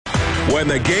When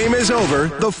the game is over,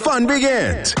 the fun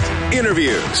begins.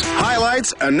 Interviews,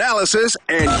 highlights, analysis,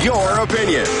 and your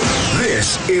opinion.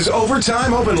 This is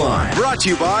Overtime Open Line, brought to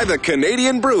you by the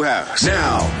Canadian Brewhouse.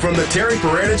 Now, from the Terry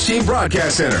Peranich Team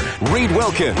Broadcast Center, Reed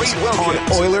Wilkins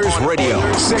on Oilers Radio,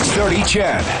 630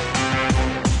 CHED.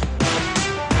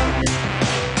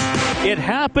 It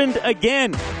happened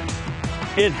again.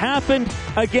 It happened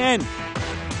again.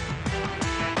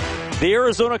 The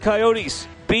Arizona Coyotes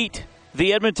beat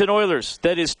the Edmonton Oilers.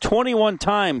 That is 21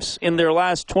 times in their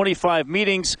last 25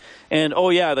 meetings. And, oh,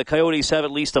 yeah, the Coyotes have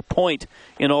at least a point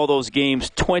in all those games.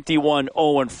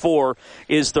 21-0-4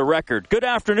 is the record. Good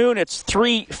afternoon. It's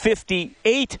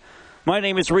 3:58. My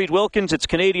name is Reed Wilkins. It's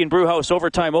Canadian Brewhouse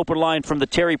Overtime Open Line from the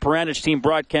Terry Peranich Team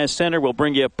Broadcast Center. We'll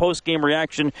bring you a post-game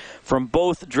reaction from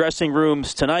both dressing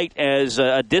rooms tonight as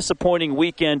a disappointing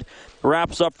weekend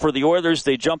wraps up for the Oilers.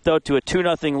 They jumped out to a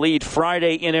 2-0 lead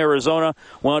Friday in Arizona,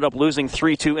 wound up losing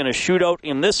 3-2 in a shootout.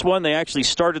 In this one, they actually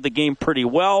started the game pretty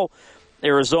well.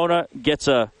 Arizona gets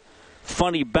a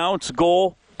funny bounce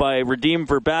goal by Radim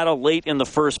Vrbata late in the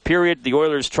first period. The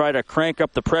Oilers try to crank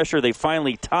up the pressure. They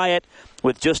finally tie it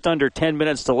with just under 10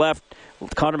 minutes to left.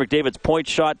 Connor McDavid's point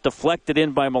shot deflected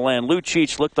in by Milan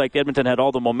Lucic. Looked like Edmonton had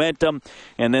all the momentum,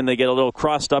 and then they get a little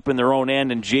crossed up in their own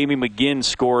end, and Jamie McGinn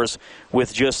scores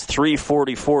with just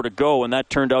 3:44 to go, and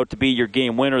that turned out to be your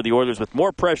game winner. The Oilers with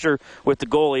more pressure with the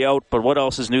goalie out, but what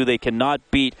else is new? They cannot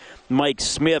beat Mike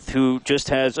Smith, who just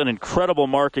has an incredible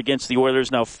mark against the Oilers,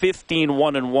 now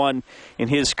 15-1-1 in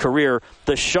his career.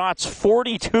 The shots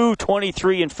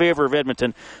 42-23 in favor of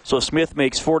Edmonton, so Smith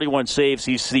makes 41 saves.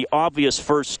 He's the obvious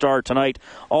first star tonight.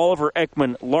 Oliver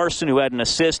Ekman-Larsson, who had an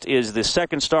assist, is the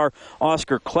second star.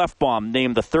 Oscar Klefbom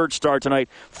named the third star tonight.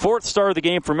 Fourth star of the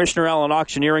game for Missioner Allen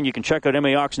Auctioneering. You can check out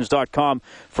maauctions.com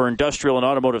for industrial and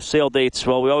automotive sale dates.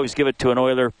 Well, we always give it to an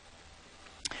Oiler.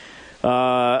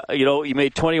 He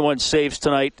made 21 saves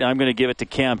tonight. I'm going to give it to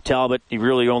Cam Talbot. He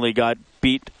really only got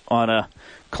beat on a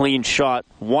clean shot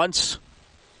once.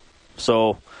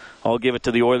 So I'll give it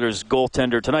to the Oilers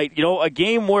goaltender tonight. A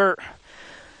game where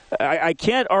I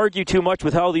can't argue too much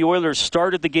with how the Oilers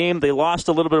started the game. They lost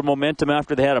a little bit of momentum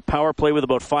after they had a power play with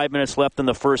about 5 minutes left in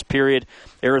the first period.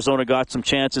 Arizona got some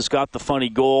chances, got the funny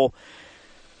goal.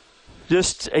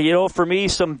 Just, for me,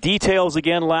 some details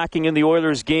again lacking in the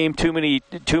Oilers game. Too many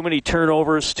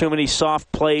turnovers, too many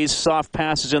soft plays, soft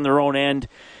passes in their own end.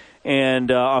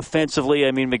 And offensively,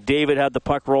 McDavid had the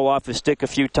puck roll off his stick a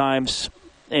few times.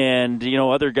 And,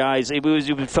 other guys, it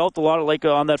felt a lot like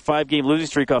on that 5-game losing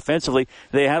streak offensively,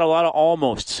 they had a lot of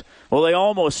almosts. Well, they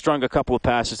almost strung a couple of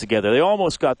passes together. They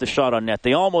almost got the shot on net.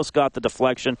 They almost got the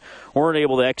deflection, weren't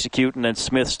able to execute, and then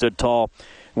Smith stood tall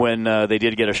when they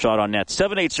did get a shot on net.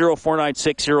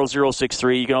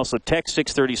 780-496-0063. You can also text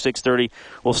 630-630.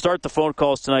 We'll start the phone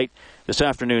calls tonight, this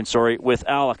afternoon, with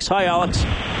Alex. Hi, Alex.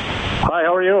 Hi,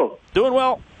 how are you? Doing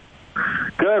well.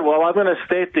 Good. Well, I'm going to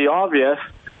state the obvious.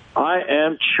 I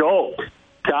am choked.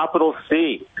 Capital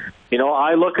C.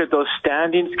 I look at those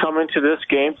standings coming to this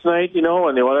game tonight, and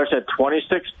the Oilers had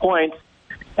 26 points,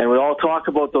 and we all talk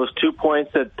about those 2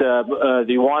 points that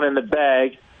they won in the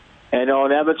bag. And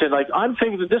in Edmonton, I'm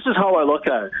thinking that this is how I look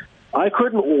at it. I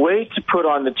couldn't wait to put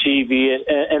on the TV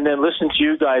and then listen to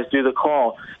you guys do the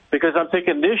call, because I'm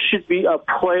thinking this should be a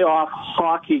playoff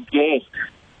hockey game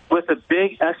with a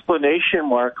big explanation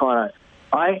mark on it.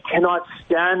 I cannot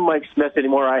stand Mike Smith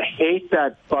anymore. I hate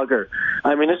that bugger.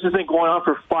 This has been going on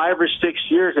for 5 or 6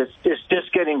 years. It's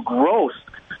just getting gross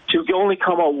to only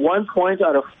come out 1 point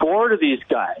out of 4 to these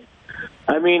guys.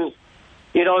 Then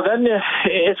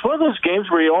it's one of those games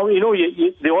where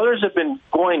the Oilers have been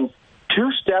going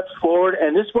 2 steps forward,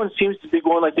 and this one seems to be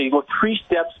going like they go 3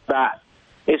 steps back.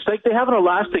 It's like they have an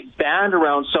elastic band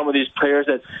around some of these players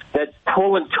that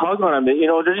pull and tug on them.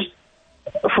 They're just,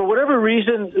 for whatever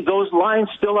reason, those lines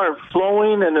still aren't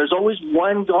flowing, and there's always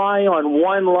one guy on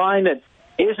one line that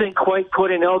isn't quite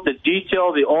putting out the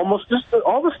detail, all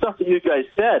the stuff that you guys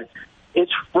said.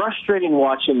 It's frustrating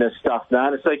watching this stuff,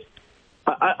 man. It's like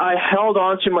I held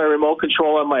on to my remote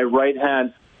control on my right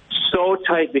hand so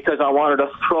tight because I wanted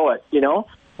to throw it,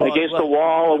 against the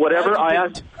wall or whatever.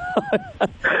 I'm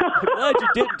glad you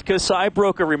didn't, because I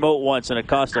broke a remote once and it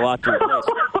cost a lot to replace.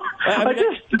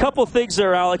 A couple of things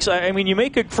there, Alex. I mean,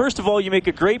 first of all, you make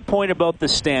a great point about the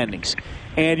standings.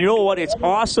 And you know what? It's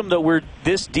awesome that we're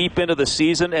this deep into the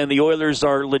season and the Oilers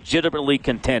are legitimately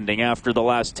contending after the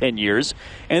last 10 years.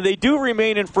 And they do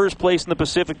remain in first place in the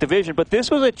Pacific Division, but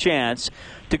this was a chance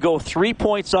to go 3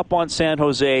 points up on San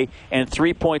Jose and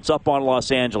 3 points up on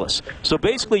Los Angeles. So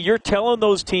basically, you're telling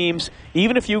those teams,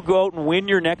 even if you go out and win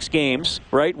your next games,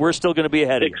 right, we're still going to be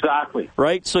ahead of you. Exactly.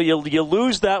 Right? So you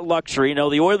lose that luxury. Now,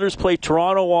 the Oilers play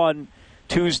Toronto on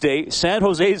Tuesday. San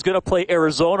Jose is going to play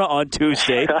Arizona on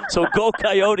Tuesday. So go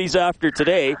Coyotes after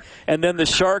today. And then the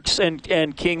Sharks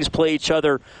and Kings play each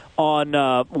other on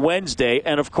Wednesday.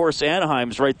 And, of course,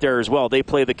 Anaheim's right there as well. They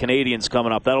play the Canadiens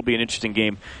coming up. That'll be an interesting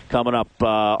game coming up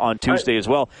on Tuesday as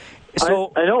well.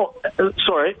 So I know.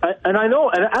 Sorry. And I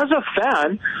know. And as a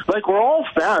fan, like, we're all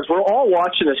fans. We're all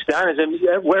watching the standings. And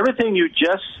everything you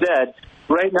just said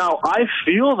right now, I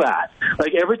feel that.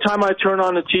 Like, every time I turn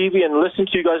on the TV and listen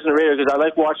to you guys on the radio, because I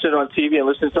like watching it on TV and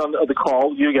listening to the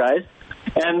call, you guys,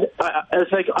 and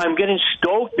it's like I'm getting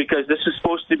stoked because this is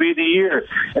supposed to be the year.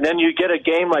 And then you get a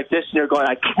game like this and you're going,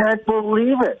 I can't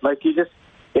believe it. Like,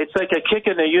 it's like a kick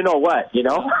in the you-know-what, you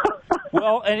know?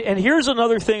 Well, and here's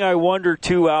another thing I wonder,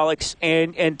 too, Alex,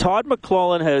 and Todd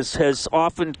McLellan has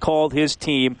often called his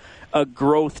team a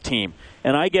growth team.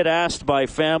 And I get asked by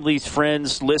families,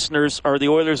 friends, listeners, are the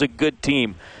Oilers a good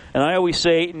team? And I always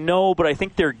say, no, but I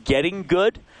think they're getting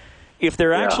good. If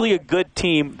they're actually a good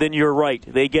team, then you're right.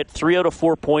 They get 3 out of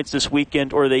 4 points this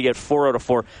weekend, or they get 4 out of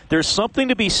 4. There's something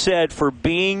to be said for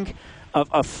being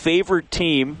a favored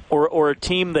team or a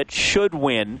team that should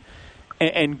win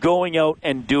and going out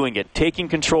and doing it, taking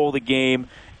control of the game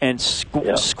and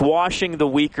squashing the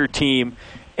weaker team.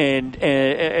 And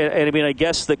I mean, I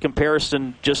guess the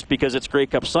comparison, just because it's Grey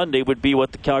Cup Sunday, would be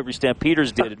what the Calgary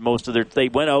Stampeders did. They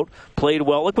went out, played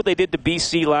well. Look what they did to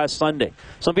BC last Sunday.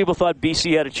 Some people thought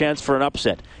BC had a chance for an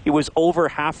upset. It was over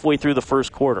halfway through the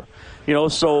first quarter. You know,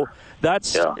 so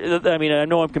that's. I mean, I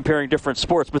know I'm comparing different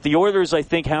sports, but the Oilers, I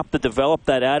think, have to develop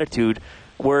that attitude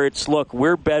where it's, look,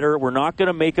 we're better. We're not going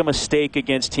to make a mistake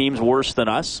against teams worse than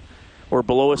us, or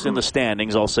below us in the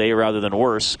standings, I'll say, rather than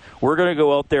worse. We're going to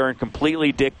go out there and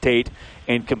completely dictate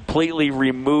and completely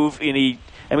remove any.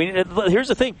 I mean, here's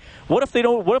the thing: what if they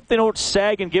don't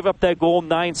sag and give up that goal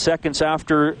 9 seconds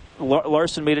after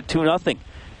Larson made it 2-0,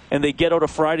 and they get out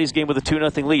of Friday's game with a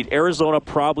 2-0 lead? Arizona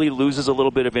probably loses a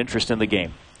little bit of interest in the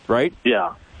game, right?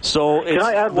 Yeah. So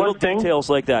it's little details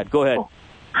like that. Go ahead.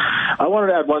 I wanted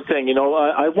to add one thing. You know,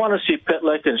 I want to see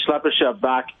Pitlick and Slepyshev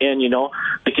back in, you know.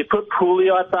 They could put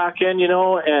Pouliot back in, you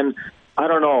know, and I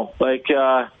don't know. Like,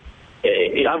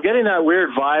 I'm getting that weird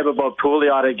vibe about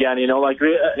Pouliot again, you know. Like,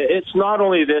 it's not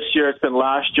only this year, it's been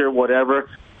last year, whatever.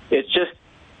 It's just,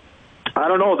 I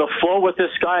don't know, the flow with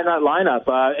this guy in that lineup.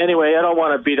 Anyway, I don't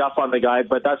want to beat up on the guy,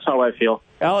 but that's how I feel.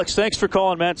 Alex, thanks for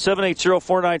calling, man.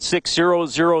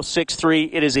 780-496-0063.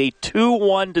 It is a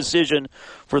 2-1 decision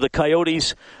for the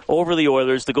Coyotes over the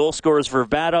Oilers. The goal scorers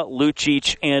Verbata,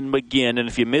 Lucic, and McGinn. And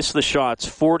if you miss the shots,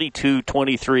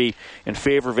 42-23 in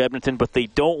favor of Edmonton, but they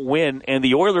don't win. And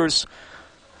the Oilers,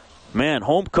 man,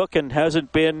 home cooking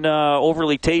hasn't been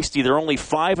overly tasty. They're only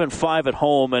 5-5 at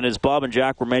home, and as Bob and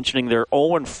Jack were mentioning, they're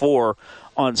 0-4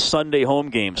 on Sunday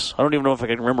home games. I don't even know if I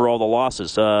can remember all the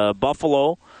losses.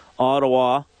 Buffalo,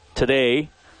 Ottawa, today.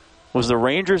 Was the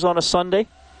Rangers on a Sunday? I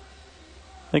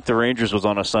think the Rangers was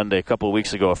on a Sunday a couple of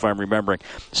weeks ago, if I'm remembering.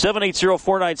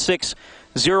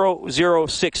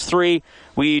 780-496-0063.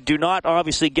 We do not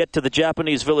obviously get to the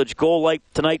Japanese Village goal light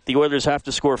tonight. The Oilers have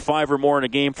to score 5 or more in a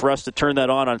game for us to turn that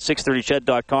on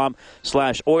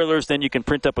 630ched.com/Oilers. Then you can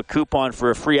print up a coupon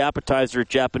for a free appetizer at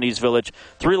Japanese Village.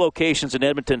 3 locations in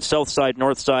Edmonton, South Side,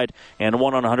 North Side, and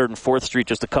one on 104th Street,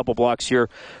 just a couple blocks here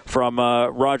from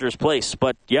Rogers Place.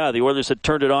 But, yeah, the Oilers had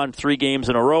turned it on 3 games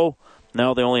in a row.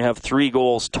 Now they only have 3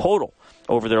 goals total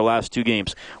over their last 2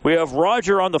 games. We have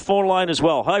Roger on the phone line as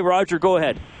well. Hi, Roger. Go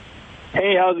ahead.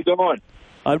 Hey, how's it going?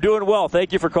 I'm doing well.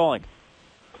 Thank you for calling.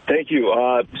 Thank you.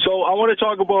 So I want to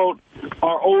talk about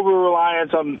our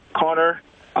over-reliance on Connor.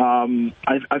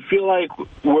 I feel like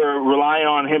we're relying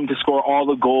on him to score all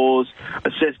the goals,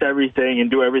 assist everything, and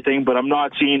do everything, but I'm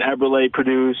not seeing Eberle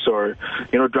produce or,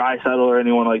 Draisaitl or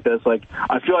anyone like this. Like,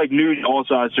 I feel like Nugent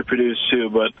also has to produce too,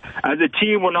 but as a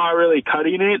team, we're not really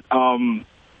cutting it. And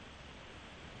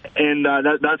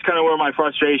that's kind of where my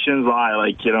frustrations lie.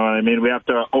 Like, you know what I mean? We have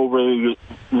to overly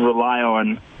rely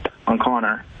on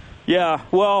Connor. Yeah,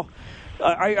 well,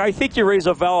 I think you raise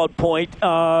a valid point.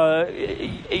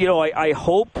 I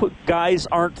hope guys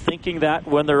aren't thinking that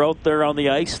when they're out there on the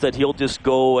ice, that he'll just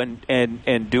go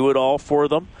and do it all for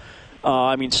them.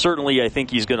 Certainly I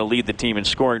think he's going to lead the team in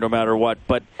scoring no matter what.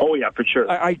 But oh, yeah, for sure.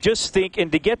 I just think,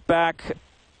 and to get back,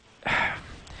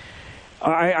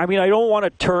 I don't want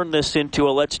to turn this into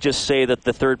let's just say that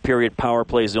the third period power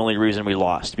play is the only reason we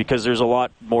lost, because there's a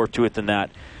lot more to it than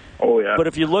that. Oh, yeah. But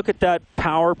if you look at that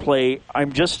power play, I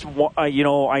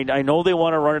know they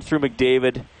want to run it through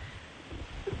McDavid,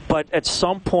 but at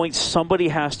some point somebody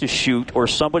has to shoot, or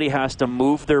somebody has to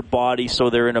move their body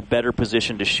so they're in a better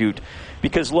position to shoot.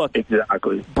 Because, look,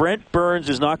 exactly. Brent Burns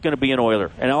is not going to be an Oiler,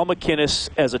 and Al MacInnis,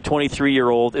 as a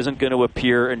 23-year-old, isn't going to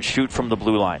appear and shoot from the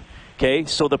blue line. Okay?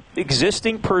 So the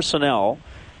existing personnel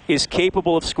is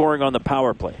capable of scoring on the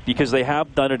power play because they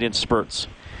have done it in spurts.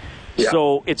 Yeah.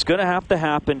 So it's going to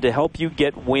happen to help you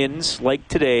get wins like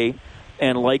today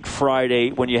and like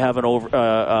Friday when you have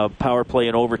a power play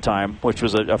in overtime, which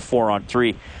was a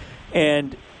 4-on-3.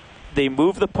 And they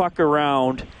move the puck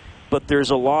around, but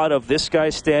there's a lot of this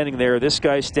guy's standing there, this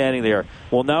guy's standing there.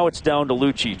 Well, now it's down to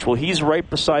Lucic. Well, he's right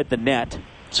beside the net,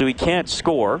 so he can't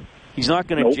score. He's not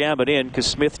going to jam it in because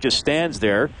Smith just stands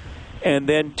there. And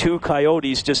then two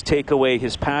Coyotes just take away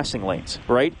his passing lanes,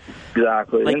 right?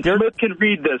 Exactly. Like, and Smith can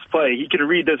read this play. He can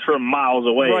read this from miles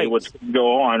away, right, what's going to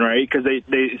go on, right? Because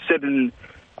they sit and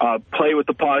play with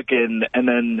the puck and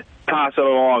then pass it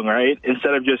along, right?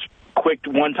 Instead of just quick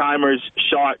one-timers,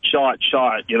 shot,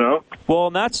 you know? Well,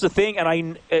 and that's the thing, and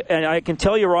I can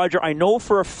tell you, Roger, I know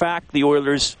for a fact the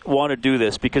Oilers want to do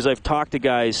this because I've talked to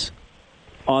guys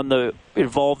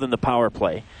involved in the power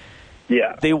play.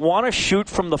 Yeah. They want to shoot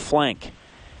from the flank.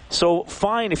 So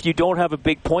fine if you don't have a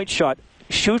big point shot.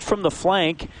 Shoot from the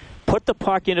flank, put the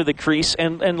puck into the crease,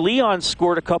 and Leon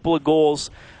scored a couple of goals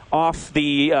off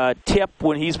the tip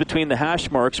when he's between the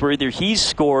hash marks where either he's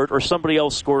scored or somebody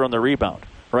else scored on the rebound,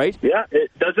 right? Yeah,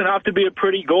 it doesn't have to be a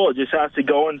pretty goal. It just has to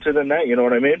go into the net, you know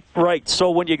what I mean? Right.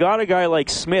 So when you got a guy like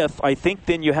Smith, I think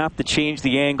then you have to change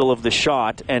the angle of the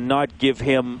shot and not give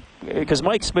him... Because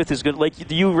Mike Smith is going to,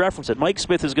 like you referenced it, Mike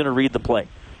Smith is going to read the play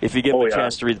if you give him a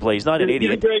chance to read the play. He's not an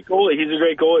idiot. He's a great goalie,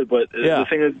 but the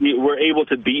thing is we're able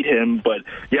to beat him, but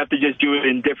you have to just do it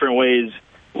in different ways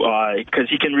because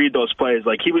he can read those plays.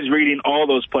 Like, he was reading all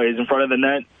those plays in front of the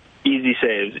net. Easy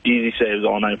saves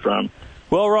all night for him.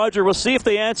 Well, Roger, we'll see if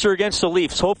they answer against the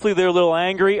Leafs. Hopefully they're a little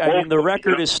angry. I mean, the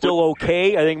record is still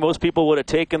okay. I think most people would have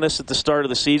taken this at the start of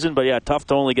the season, but tough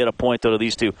to only get a point out of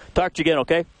these two. Talk to you again,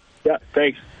 okay? Yeah,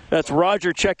 thanks. That's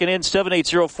Roger checking in,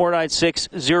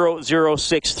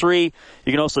 780-496-0063.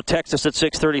 You can also text us at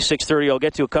 630-630. I'll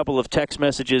get to a couple of text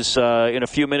messages in a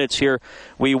few minutes here.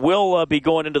 We will be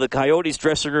going into the Coyotes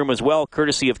dressing room as well,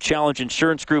 courtesy of Challenge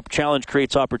Insurance Group. Challenge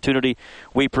creates opportunity.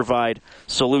 We provide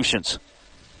solutions.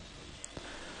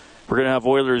 We're going to have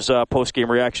Oilers post-game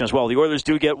reaction as well. The Oilers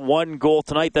do get one goal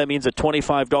tonight. That means a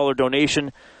 $25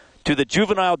 donation to the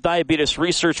Juvenile Diabetes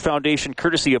Research Foundation,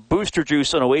 courtesy of Booster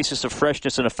Juice, an oasis of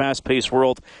freshness in a fast-paced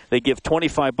world. They give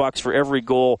 $25 for every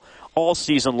goal all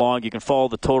season long. You can follow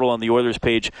the total on the Oilers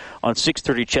page on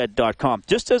 630ched.com.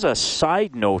 Just as a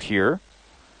side note here,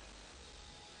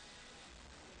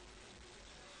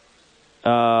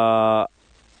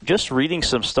 just reading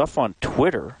some stuff on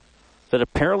Twitter that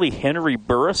apparently Henry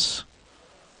Burris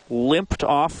limped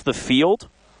off the field.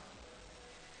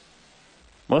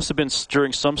 Must have been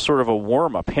during some sort of a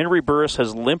warm-up. Henry Burris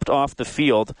has limped off the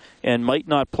field and might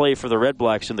not play for the Red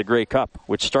Blacks in the Grey Cup,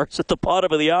 which starts at the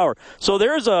bottom of the hour. So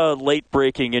there's a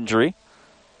late-breaking injury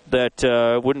that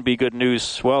wouldn't be good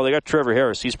news. Well, they got Trevor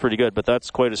Harris. He's pretty good, but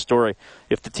that's quite a story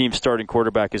if the team's starting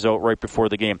quarterback is out right before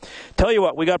the game. Tell you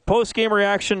what, we got post-game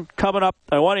reaction coming up.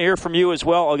 I want to hear from you as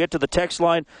well. I'll get to the text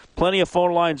line. Plenty of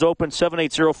phone lines open,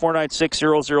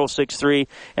 780-496-0063,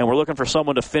 and we're looking for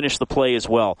someone to finish the play as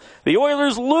well. The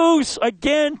Oilers lose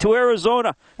again to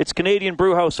Arizona. It's Canadian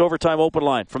Brewhouse Overtime Open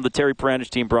Line from the Terry Peranich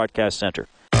Team Broadcast Center.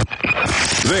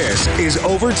 This is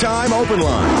Overtime Open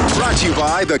Line, brought to you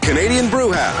by the Canadian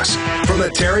Brewhouse. From the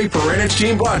Terry Peranich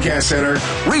Team Broadcast Center,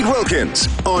 Reed Wilkins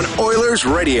on Oilers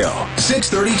Radio,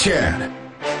 630 CHED.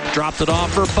 Dropped it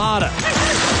off for Bada.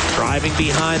 Driving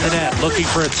behind the net, looking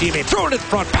for a teammate. Throw it in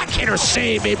front, backhander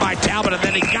save made by Talbot, and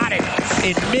then he got it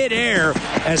in midair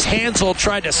as Hansel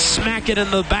tried to smack it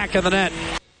in the back of the net.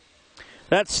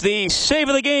 That's the save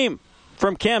of the game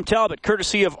from Cam Talbot,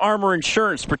 courtesy of Armor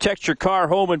Insurance. Protect your car,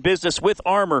 home, and business with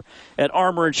Armor at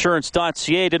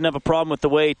armorinsurance.ca. Didn't have a problem with the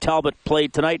way Talbot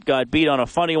played tonight. Got beat on a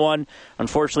funny one.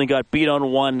 Unfortunately, got beat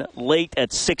on one late at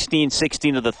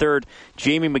 16-16 of the third.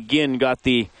 Jamie McGinn got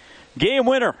the game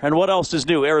winner. And what else is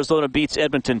new? Arizona beats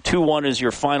Edmonton 2-1 is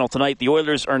your final tonight. The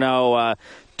Oilers are now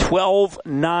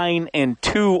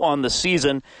 12-9-2 on the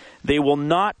season. They will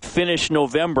not finish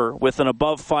November with an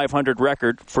above 500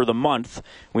 record for the month.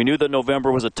 We knew that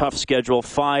November was a tough schedule,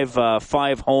 5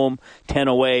 home, 10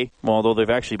 away. Well, although they've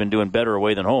actually been doing better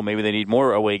away than home. Maybe they need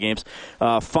more away games.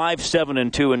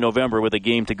 5-7-2 in November with a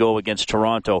game to go against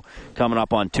Toronto coming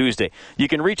up on Tuesday. You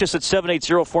can reach us at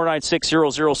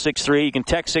 780-496-0063. You can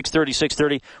text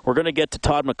 630-630. We're going to get to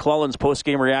Todd McLellan's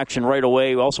post-game reaction right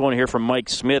away. We also want to hear from Mike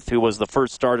Smith, who was the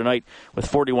first star tonight with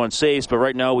 41 saves. But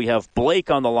right now we have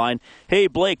Blake on the line. Hey,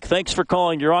 Blake, thanks for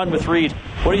calling. You're on with Reed.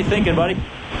 What are you thinking, buddy?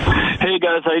 Hey,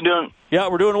 guys. How you doing? Yeah,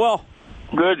 we're doing well.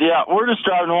 Good, yeah. We're just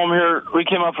driving home here. We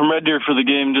came up from Red Deer for the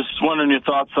game. Just wondering your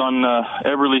thoughts on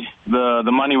Eberle,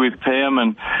 the money we pay him.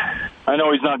 And I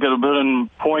know he's not going to put in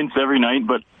points every night,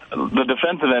 but the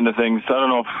defensive end of things, I don't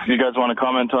know if you guys want to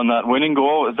comment on that winning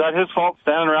goal. Is that his fault,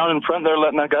 standing around in front there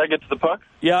letting that guy get to the puck?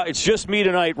 Yeah, it's just me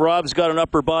tonight. Rob's got an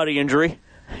upper body injury.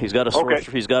 He's got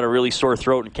a really sore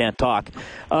throat and can't talk.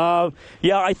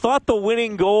 Yeah, I thought the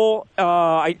winning goal.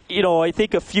 I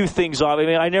think a few things off. I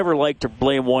mean, I never like to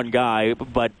blame one guy,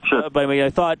 but I mean, I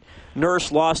thought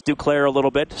Nurse lost Duclair a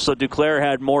little bit, so Duclair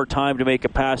had more time to make a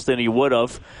pass than he would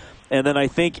have. And then I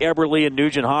think Eberle and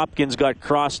Nugent Hopkins got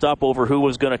crossed up over who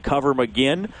was going to cover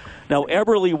McGinn. Now,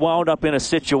 Eberle wound up in a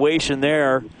situation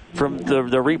there from the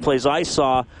replays I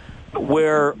saw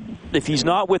where if he's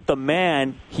not with the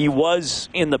man, he was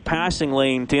in the passing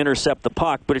lane to intercept the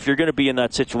puck. But if you're going to be in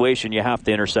that situation, you have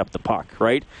to intercept the puck,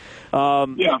 right?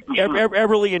 Yeah, for sure.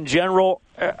 Eberle in general,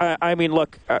 I mean,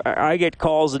 look, I get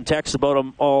calls and texts about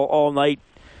him all night.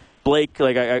 Blake,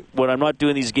 like when I'm not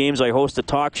doing these games, I host a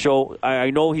talk show.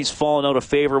 I know he's fallen out of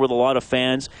favor with a lot of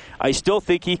fans. I still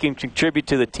think he can contribute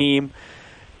to the team.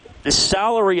 The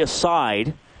salary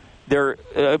aside,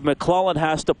 McLellan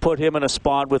has to put him in a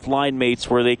spot with line mates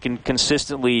where they can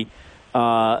consistently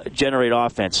generate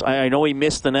offense. I know he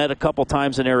missed the net a couple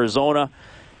times in Arizona.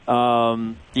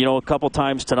 A couple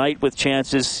times tonight with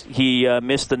chances. He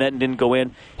missed the net and didn't go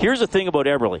in. Here's the thing about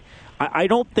Eberle. I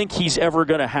don't think he's ever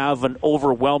going to have an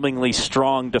overwhelmingly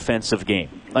strong defensive game.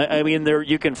 I mean,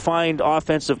 you can find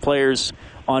offensive players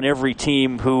on every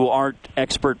team who aren't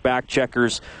expert back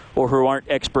checkers or who aren't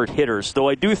expert hitters, though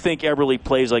I do think Eberle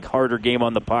plays like harder game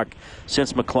on the puck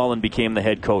since McLellan became the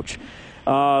head coach.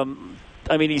 I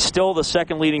mean, he's still the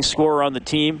second leading scorer on the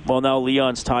team. Well, now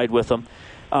Leon's tied with him.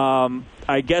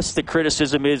 I guess the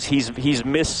criticism is he's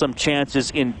missed some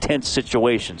chances in tense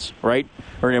situations, right?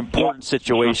 Or in important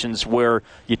situations where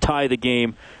you tie the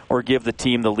game or give the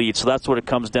team the lead. So that's what it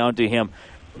comes down to him.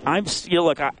 I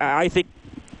think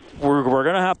we're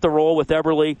going to have to roll with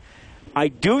Eberle. I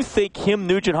do think him,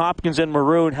 Nugent Hopkins, and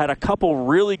Maroon had a couple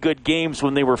really good games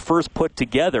when they were first put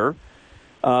together.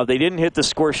 They didn't hit the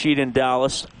score sheet in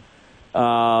Dallas.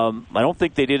 I don't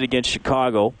think they did against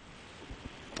Chicago.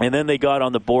 And then they got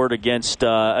on the board against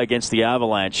the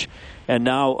Avalanche, and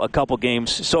now a couple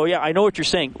games. So yeah, I know what you're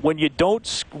saying. When you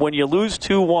lose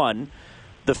 2-1,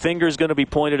 the finger's going to be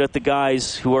pointed at the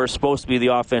guys who are supposed to be the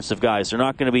offensive guys. They're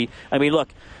not going to be. I mean, look,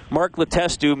 Mark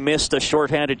Letestu missed a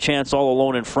shorthanded chance all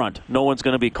alone in front. No one's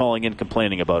going to be calling in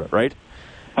complaining about it, right?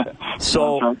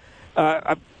 So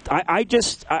I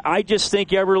just think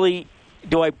Eberle.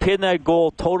 Do I pin that goal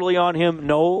totally on him?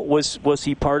 No. Was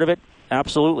he part of it?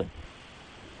 Absolutely.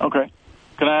 Okay.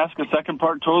 Can I ask a second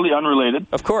part, totally unrelated?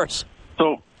 Of course.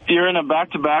 So you're in a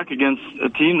back-to-back against a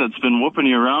team that's been whooping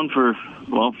you around for,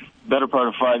 better part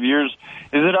of 5 years.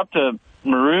 Is it up to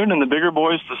Maroon and the bigger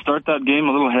boys to start that game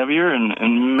a little heavier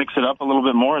and mix it up a little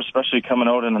bit more, especially coming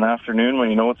out in an afternoon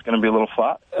when you know it's going to be a little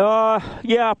flat?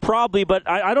 Yeah, probably. But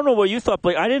I don't know what you thought,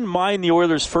 Blake. I didn't mind the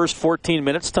Oilers' first 14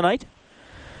 minutes tonight.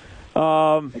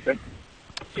 Okay.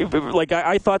 Like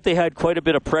I thought they had quite a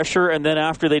bit of pressure, and then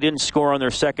after they didn't score on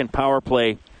their second power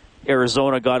play,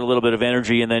 Arizona got a little bit of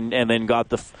energy and then got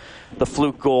the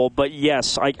fluke goal. But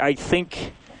yes, I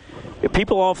think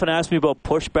people often ask me about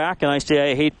pushback, and I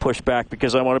say I hate pushback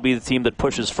because I want to be the team that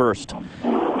pushes first.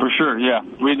 For sure, yeah.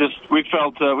 We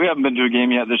felt we haven't been to a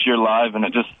game yet this year live, and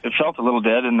it felt a little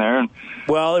dead in there. And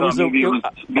well, it was a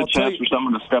good chance for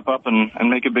someone to step up and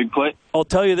make a big play. I'll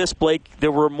tell you this, Blake.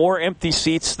 There were more empty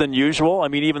seats than usual. I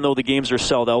mean, even though the games are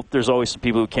sold out, there's always some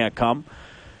people who can't come.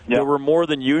 Yep. There were more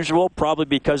than usual, probably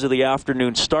because of the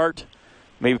afternoon start.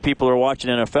 Maybe people are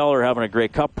watching NFL or having a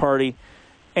great cup party,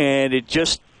 and it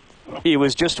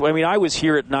was just. I mean, I was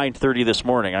here at 9:30 this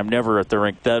morning. I'm never at the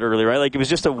rink that early, right? Like it was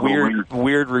just a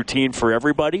weird routine for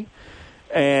everybody.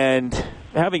 And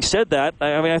having said that,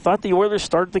 I mean, I thought the Oilers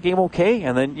started the game okay,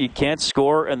 and then you can't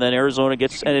score, and then Arizona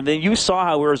gets. And then you saw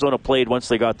how Arizona played once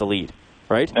they got the lead,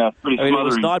 right? Yeah, pretty I mean, it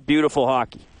was not beautiful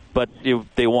hockey, but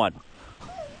they won.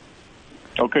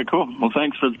 Okay, cool. Well,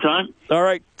 thanks for the time. All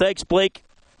right. Thanks, Blake.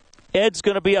 Ed's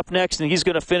going to be up next, and he's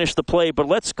going to finish the play. But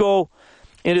let's go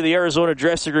into the Arizona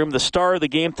dressing room. The star of the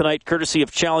game tonight, courtesy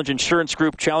of Challenge Insurance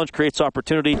Group. Challenge creates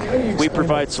opportunity. We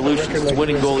provide solutions. It's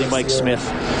winning goalie Mike Smith.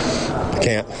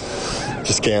 Can't.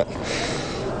 Just can't.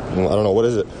 I don't know. What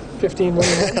is it? 15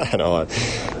 million. I know.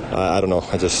 I don't know.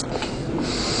 I guess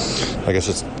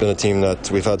it's been a team that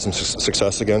we've had some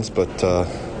success against, but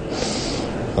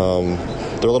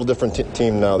they're a little different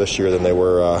team now this year than they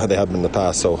had been in the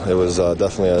past. So it was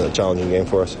definitely a challenging game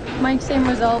for us. Mike, same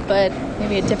result, but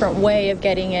maybe a different way of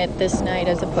getting it this night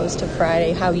as opposed to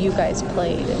Friday. How you guys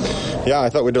played? Yeah, I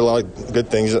thought we did a lot of good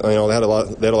things. They had a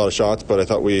lot of shots, but I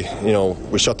thought we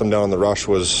shut them down in the rush,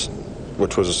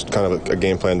 which was kind of a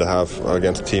game plan to have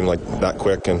against a team like that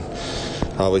quick. And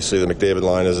obviously the McDavid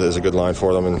line is a good line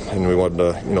for them, and we wanted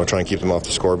to try and keep them off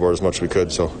the scoreboard as much as we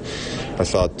could. So I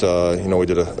thought we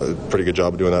did a pretty good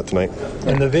job of doing that tonight.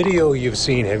 In the video you've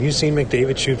seen, have you seen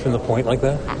McDavid shoot from the point like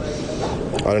that?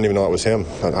 I didn't even know it was him.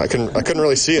 I couldn't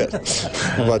really see it,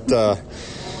 but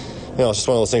it's just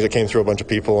one of those things that came through a bunch of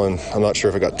people, and I'm not sure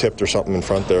if it got tipped or something in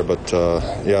front there, but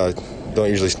I don't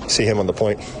usually see him on the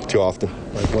point too often.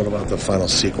 Like, what about the final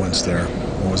sequence there?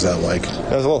 What was that like? It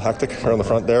was a little hectic around the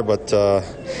front there, but at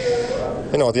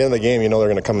the end of the game, they're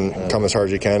going to come as hard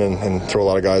as you can and throw a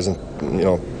lot of guys and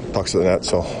pucks at the net.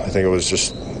 So I think it was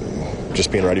just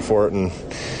being ready for it, and I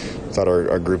thought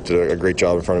our group did a great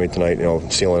job in front of me tonight.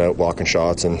 Sealing out, blocking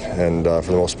shots, and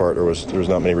for the most part, there was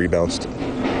not many rebounds. Do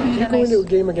you go into a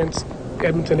game against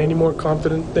Edmonton any more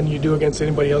confident than you do against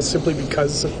anybody else simply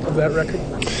because of that record?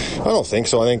 I don't think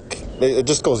so. I think it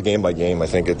just goes game by game. I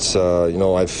think it's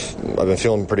I've been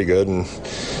feeling pretty good, and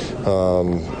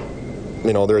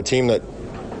they're a team that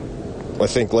I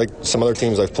think, like some other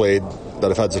teams I've played that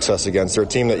I've had success against, they're a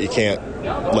team that you can't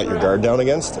let your guard down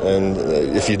against, and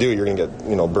if you do, you're going to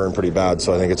get burned pretty bad.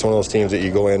 So I think it's one of those teams that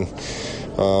you go in.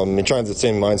 You try and have the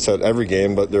same mindset every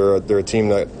game, but they're a team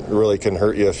that really can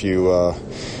hurt you if you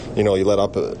you let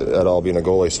up at all being a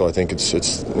goalie. So I think it's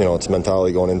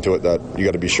mentality going into it that you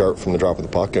got to be sharp from the drop of the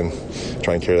puck and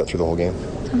try and carry that through the whole game.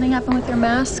 Something happened with your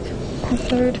mask in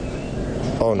third?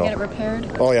 Oh, no. Get it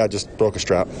repaired? Oh, yeah, just broke a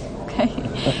strap. Okay.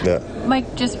 Yeah.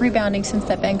 Mike, just rebounding since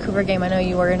that Vancouver game, I know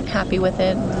you weren't happy with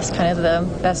it. This kind of the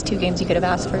best 2 games you could have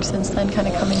asked for since then, kind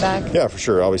of coming back. Yeah, for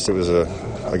sure. Obviously, it was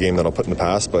a game that I'll put in the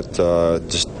past, but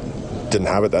just didn't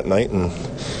have it that night, and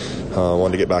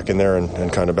wanted to get back in there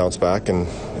and kind of bounce back and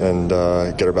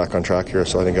get her back on track here.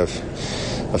 So I think I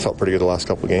felt pretty good the last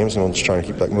couple of games, and we'll just try to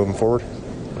keep that moving forward.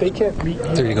 They can't beat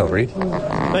you. There you go, Reed.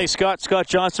 Thanks, Scott. Scott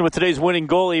Johnson with today's winning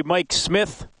goalie, Mike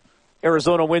Smith.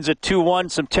 Arizona wins at 2-1.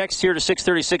 Some text here to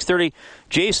 630.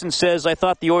 Jason says, I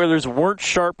thought the Oilers weren't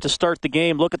sharp to start the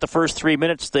game. Look at the first 3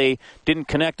 minutes. They didn't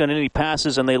connect on any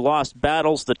passes, and they lost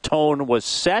battles. The tone was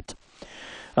set.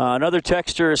 Another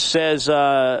texter says,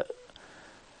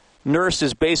 Nurse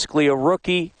is basically a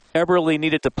rookie. Eberle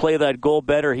needed to play that goal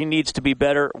better. He needs to be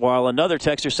better. While another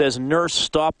texter says, Nurse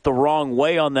stopped the wrong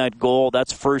way on that goal.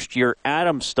 That's first-year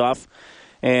Adam stuff.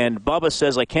 And Bubba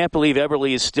says, I can't believe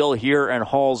Eberle is still here and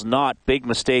Hall's not. Big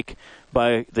mistake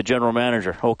by the general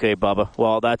manager. Okay, Bubba.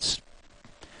 Well, that's...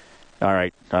 All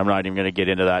right. I'm not even going to get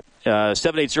into that.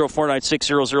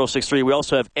 780-496-0063. We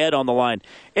also have Ed on the line.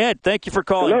 Ed, thank you for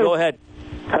calling. Hello. Go ahead.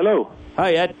 Hello.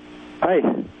 Hi, Ed. Hi.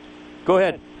 Go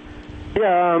ahead.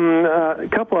 Yeah, a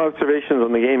couple observations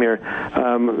on the game here.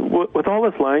 With all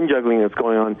this line juggling that's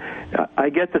going on, I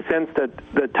get the sense that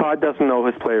Todd doesn't know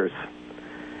his players.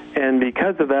 And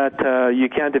because of that, you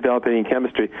can't develop any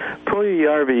chemistry.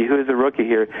 Puljujarvi, who is a rookie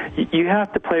here, you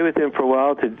have to play with him for a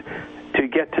while to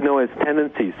get to know his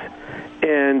tendencies.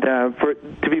 And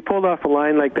to be pulled off a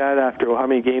line like that after how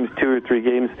many games, 2 or 3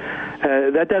 games,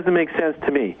 that doesn't make sense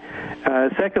to me.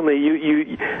 Secondly,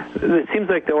 it seems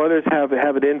like the Oilers have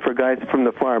it in for guys from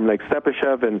the farm, like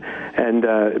Stepashev and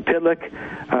Pitlick.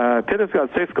 Pitlick's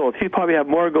got 6 goals. He probably have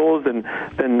more goals than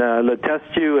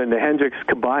Letestu and Hendricks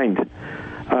combined.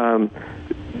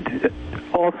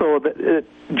 Also,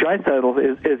 Draisaitl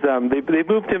they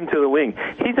moved him to the wing.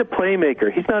 He's a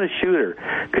playmaker. He's not a shooter.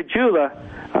 Kajula,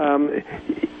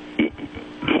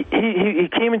 he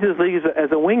came into this league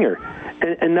as a winger,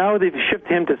 and now they've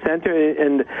shifted him to center.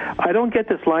 And I don't get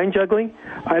this line juggling.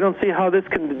 I don't see how this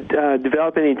can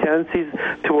develop any tendencies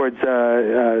towards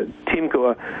team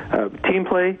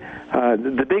play.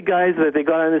 The big guys that they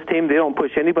got on this team, they don't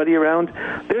push anybody around.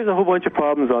 There's a whole bunch of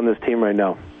problems on this team right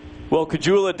now. Well,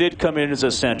 Kajula did come in as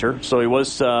a center, so he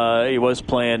was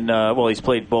playing. He's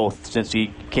played both since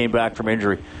he came back from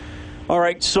injury. All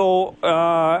right, so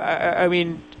I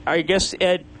mean, I guess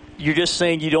Ed, you're just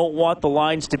saying you don't want the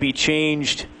lines to be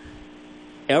changed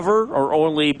ever, or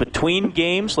only between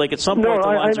games? Like, at some point, the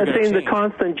lines are going to change. I'm saying the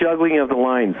constant juggling of the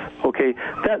lines. Okay,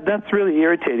 that's really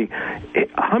irritating.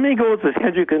 How many goals is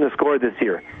Hendrick going to score this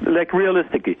year? Like,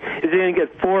 realistically, is he going to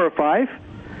get 4 or 5?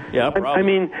 Yeah, probably. I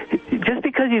mean, just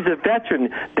because he's a veteran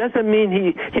doesn't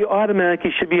mean he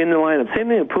automatically should be in the lineup. Same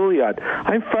thing with Pouliot.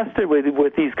 I'm frustrated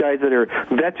with these guys that are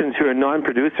veterans who are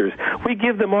non-producers. We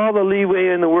give them all the leeway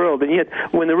in the world, and yet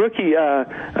when the rookie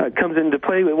comes into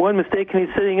play with one mistake and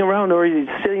he's sitting around or he's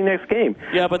sitting next game.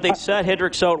 Yeah, but they sat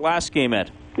Hendricks out last game,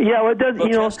 Ed. Yeah, well, it does.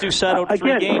 Sat out 3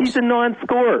 again, games. He's a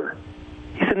non-scorer.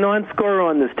 He's a non-scorer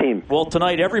on this team. Well,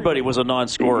 tonight everybody was a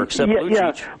non-scorer except Lucic.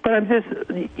 Yeah, but I'm just,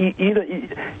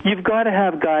 you've got to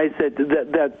have guys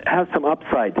that have some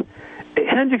upside.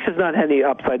 Hendricks has not had any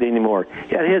upside anymore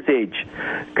at his age.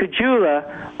 Kajula,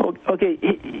 okay,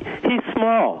 he's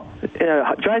small.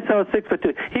 Draisaitl is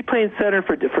 6'2". He plays center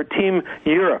for Team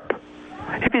Europe.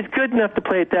 If he's good enough to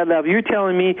play at that level, you're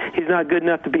telling me he's not good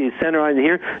enough to be a center on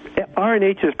here?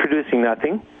 RNH is producing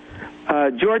nothing.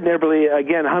 Jordan Eberle,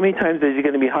 again, how many times is he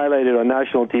going to be highlighted on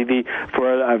national TV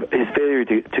for his failure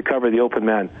to cover the open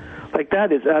man? Like,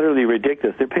 that is utterly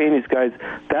ridiculous. They're paying these guys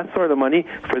that sort of money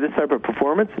for this type of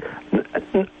performance.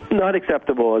 Not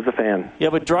acceptable as a fan.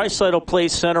 Yeah, but Draisaitl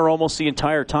plays center almost the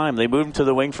entire time. They move him to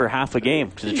the wing for half a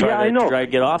game to try to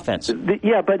get offense.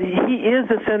 Yeah, but he is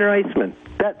a center iceman.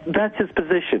 That's his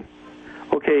position.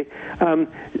 Okay.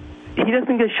 He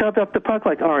doesn't get shoved up the puck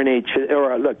like RNH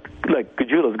or like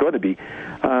Kajula's going to be.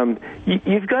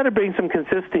 You've got to bring some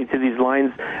consistency to these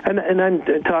lines, and I'm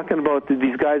talking about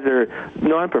these guys that are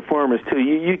non-performers too.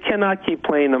 You cannot keep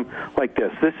playing them like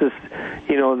this. This is,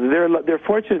 they're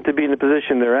fortunate to be in the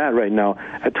position they're at right now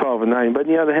at 12-9. But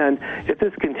on the other hand, if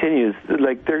this continues,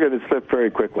 like, they're going to slip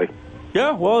very quickly.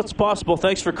 Yeah, well, it's possible.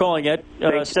 Thanks for calling, Ed.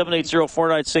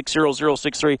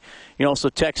 780-496-0063. You can also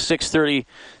text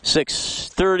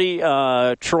 630.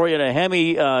 Troy and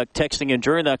Ahemi texting in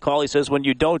during that call. He says, when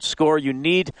you don't score, you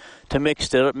need to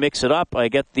mix it up. I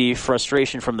get the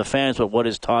frustration from the fans, but what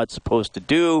is Todd supposed to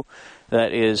do?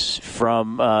 That is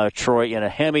from Troy and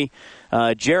Ahemi.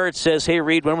 Jared says, hey,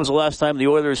 Reed, when was the last time the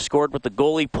Oilers scored with the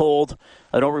goalie pulled?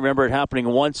 I don't remember it happening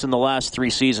once in the last 3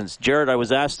 seasons. Jared, I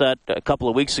was asked that a couple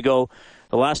of weeks ago.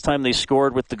 The last time they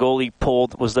scored with the goalie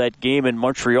pulled was that game in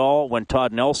Montreal when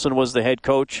Todd Nelson was the head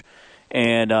coach,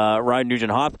 and Ryan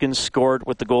Nugent-Hopkins scored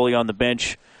with the goalie on the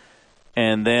bench,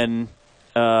 and then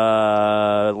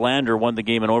Lander won the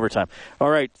game in overtime. All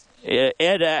right.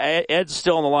 Ed's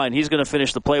still on the line. He's going to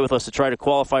finish the play with us to try to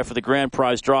qualify for the grand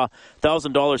prize draw.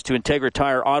 $1,000 to Integra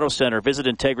Tire Auto Center. Visit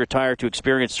Integra Tire to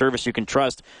experience service you can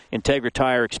trust. Integra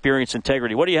Tire, experience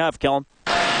integrity. What do you have, Kellen?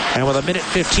 And with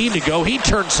 1:15 to go, he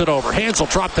turns it over. Hansel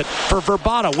dropped it for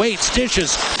Verbata. Waits,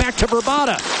 dishes, back to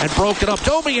Verbata, and broke it up.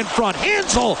 Domi in front.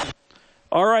 Hansel!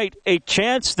 All right, a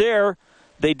chance there.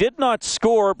 They did not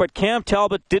score, but Cam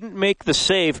Talbot didn't make the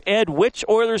save. Ed, which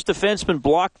Oilers defenseman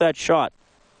blocked that shot?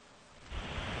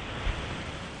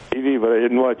 TV, but I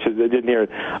didn't watch it. I didn't hear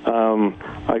it.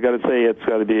 I got to say it's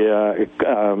got to be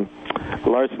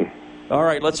Larson. All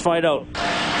right, let's find out.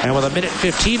 And with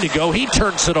 1:15 to go, he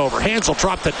turns it over. Hansel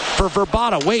dropped it for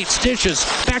Verbata. Waits, dishes,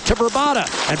 back to Verbata,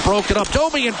 and broke it up.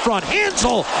 Domi in front.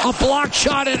 Hansel, a block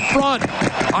shot in front.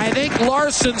 I think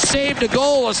Larson saved a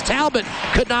goal as Talbot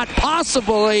could not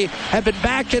possibly have been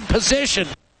back in position.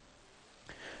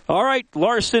 All right,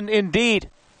 Larson indeed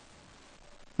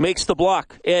makes the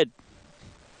block. Ed,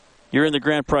 you're in the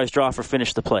grand prize draw for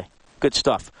Finish the Play. Good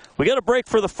stuff. We got a break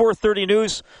for the 4:30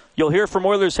 news. You'll hear from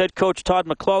Oilers head coach Todd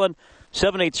McLellan.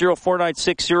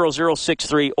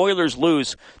 780-496-0063. Oilers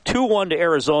lose 2-1 to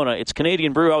Arizona. It's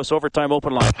Canadian Brewhouse Overtime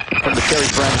Open Line from the Terry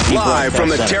Ferenich Team Live from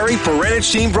the Center. Terry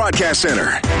Ferenich Team Broadcast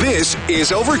Center. This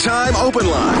is Overtime Open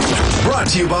Line. Brought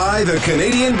to you by the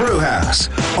Canadian Brewhouse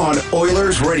on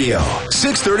Oilers Radio.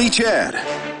 630 CHED.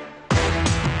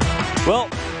 Well,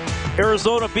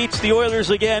 Arizona beats the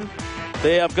Oilers again.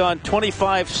 They have gone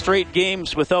 25 straight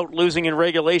games without losing in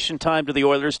regulation time to the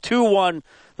Oilers. 2-1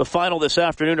 the final this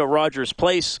afternoon at Rogers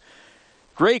Place.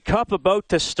 Grey Cup about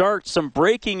to start. Some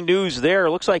breaking news there.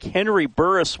 Looks like Henry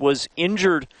Burris was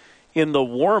injured in the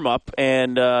warm-up,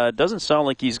 and doesn't sound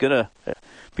like he's going to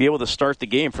be able to start the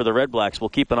game for the Red Blacks. We'll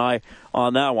keep an eye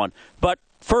on that one. But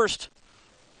first,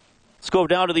 let's go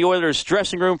down to the Oilers'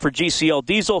 dressing room for GCL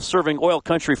Diesel, serving oil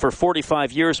country for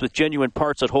 45 years with genuine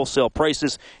parts at wholesale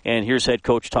prices. And here's head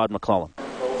coach Todd McLellan.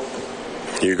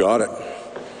 You got it.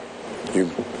 You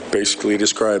basically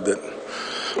described it.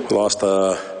 We lost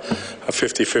a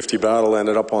 50-50 battle,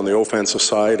 ended up on the offensive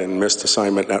side and missed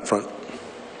assignment net front.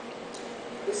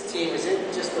 This team, is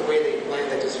it just the way they played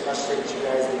that just frustrated you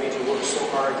guys? They made you work so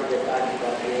hard to get back to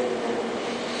that game?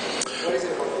 What is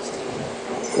it about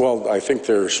Well, I think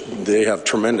they have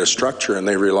tremendous structure, and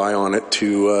they rely on it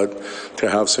to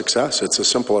have success. It's as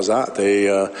simple as that.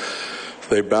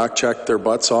 They back-checked their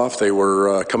butts off. They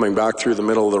were coming back through the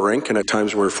middle of the rink, and at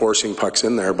times we were forcing pucks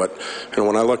in there. But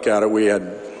when I look at it, we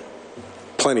had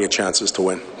plenty of chances to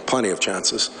win, plenty of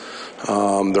chances.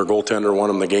 Their goaltender won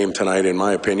them the game tonight, in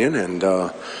my opinion, and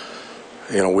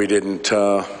we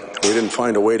didn't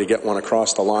find a way to get one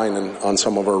across the line on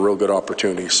some of our real good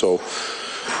opportunities. So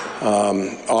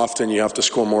often you have to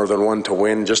score more than one to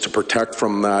win, just to protect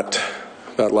from that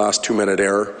last 2-minute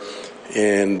error.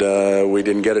 And we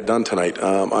didn't get it done tonight.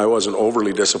 I wasn't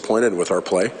overly disappointed with our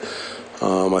play.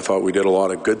 I thought we did a lot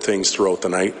of good things throughout the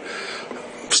night.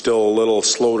 Still a little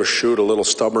slow to shoot, a little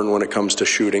stubborn when it comes to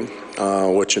shooting,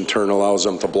 which in turn allows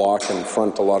them to block and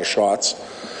front a lot of shots.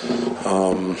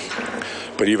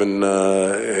 But even,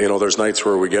 there's nights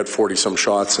where we get 40-some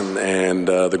shots and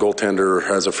the goaltender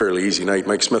has a fairly easy night.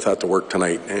 Mike Smith had to work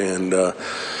tonight, and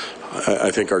I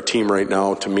think our team right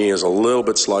now, to me, is a little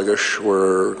bit sluggish,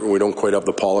 where we don't quite have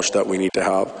the polish that we need to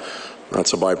have.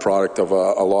 That's a byproduct of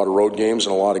a lot of road games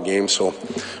and a lot of games. So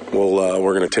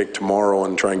we're going to take tomorrow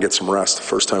and try and get some rest. The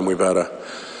first time we've had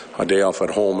a day off at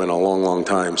home in a long, long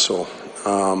time. So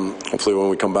hopefully when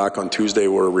we come back on Tuesday,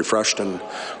 we're refreshed and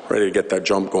ready to get that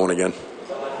jump going again.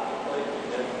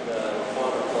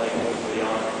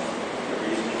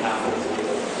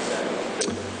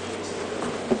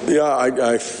 Yeah,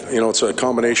 it's a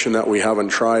combination that we haven't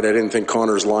tried. I didn't think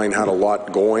Connor's line had a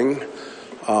lot going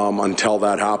until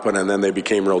that happened, and then they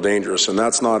became real dangerous. And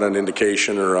that's not an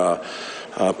indication or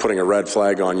putting a red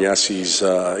flag on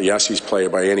Yessi's play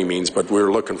by any means, but we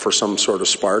were looking for some sort of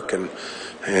spark. And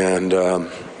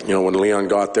when Leon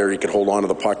got there, he could hold on to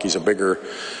the puck. He's a bigger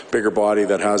body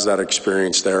that has that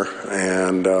experience there.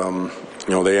 And,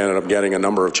 they ended up getting a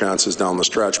number of chances down the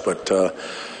stretch, but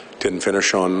didn't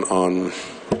finish on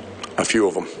a few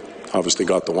of them. Obviously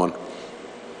got the one.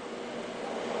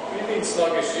 What do you mean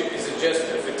sluggish? Is it just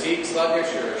a fatigue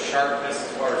sluggish or a sharpness as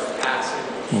far as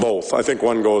passing? Both. I think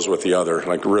one goes with the other.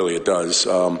 Like, really it does.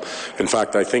 In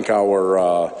fact, I think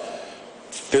our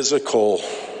physical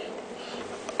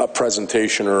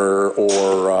presentation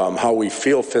or how we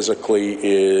feel physically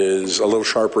is a little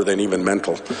sharper than even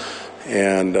mental.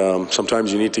 And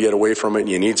sometimes you need to get away from it and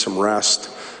you need some rest.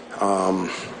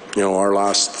 Our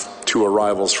last 2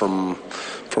 arrivals from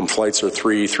flights are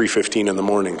 3:15 in the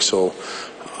morning. So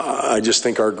I just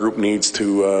think our group needs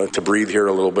to breathe here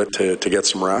a little bit to get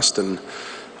some rest and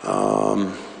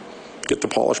get the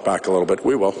polish back a little bit.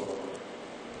 We will.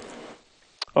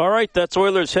 All right, that's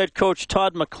Oilers head coach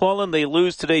Todd McLellan. They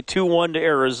lose today 2-1 to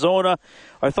Arizona.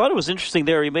 I thought it was interesting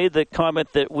there. He made the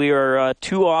comment that we are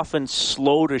too often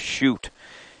slow to shoot.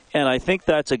 And I think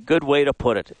that's a good way to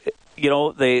put it.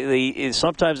 They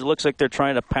sometimes it looks like they're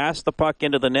trying to pass the puck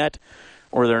into the net,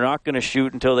 or they're not going to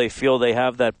shoot until they feel they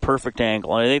have that perfect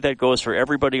angle. And I think that goes for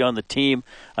everybody on the team.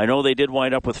 I know they did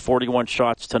wind up with 41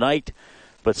 shots tonight,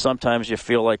 but sometimes you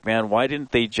feel like, man, why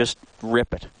didn't they just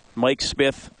rip it? Mike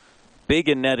Smith, big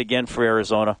in net again for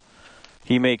Arizona.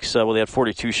 He makes, they had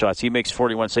 42 shots. He makes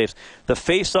 41 saves. The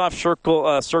face-off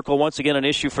circle, once again, an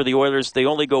issue for the Oilers. They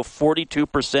only go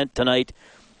 42% tonight.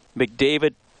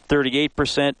 McDavid,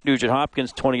 38%.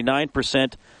 Nugent-Hopkins,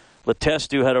 29%.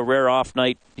 Letestu had a rare off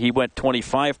night. He went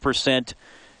 25%.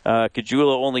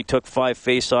 Caggiula only took 5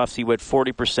 face-offs. He went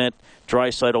 40%.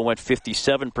 Draisaitl went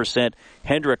 57%.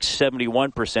 Hendricks,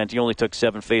 71%. He only took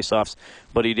 7 face-offs,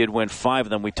 but he did win 5 of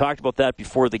them. We talked about that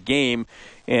before the game,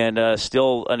 and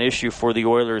still an issue for the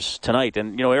Oilers tonight.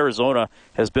 And, Arizona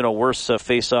has been a worse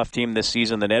face-off team this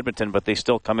season than Edmonton, but they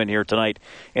still come in here tonight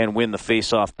and win the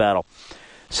face-off battle.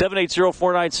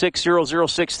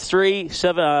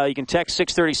 780-496-0063. You can text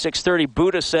 630-630.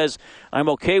 Buddha says, I'm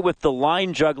okay with the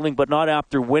line juggling, but not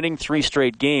after winning 3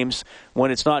 straight games when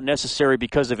it's not necessary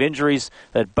because of injuries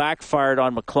that backfired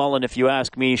on McLellan. If you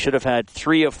ask me, he should have had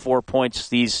 3 of 4 points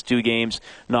these 2 games,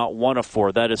 not 1 of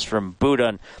 4. That is from Buddha.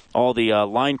 And all the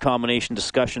line combination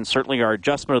discussion, certainly our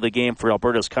adjustment of the game for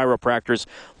Alberta's chiropractors.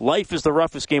 Life is the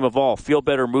roughest game of all. Feel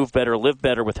better, move better, live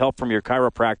better with help from your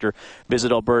chiropractor.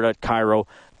 Visit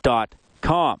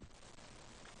alberta.chiro.com.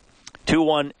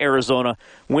 2-1 Arizona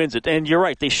wins it. And you're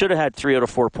right, they should have had 3 out of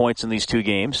 4 points in these 2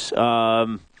 games.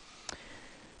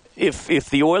 If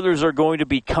the Oilers are going to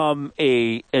become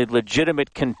a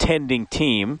legitimate contending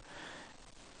team,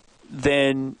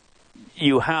 then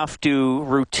you have to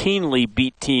routinely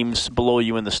beat teams below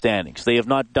you in the standings. They have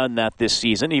not done that this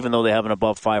season, even though they have an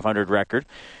above 500 record,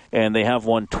 and they have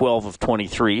won 12 of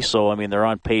 23. So, they're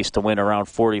on pace to win around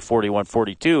 40, 41,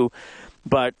 42.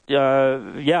 But,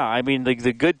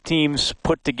 the good teams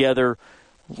put together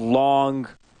long,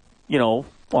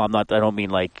 well, I don't mean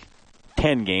like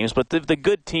 10 games, but the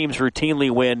good teams routinely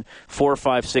win 4,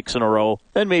 5, 6 in a row,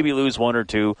 then maybe lose 1 or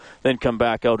 2, then come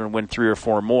back out and win 3 or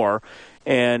 4 more.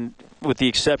 And with the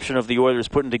exception of the Oilers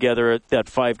putting together that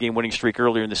 5-game winning streak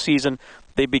earlier in the season,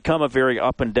 they become a very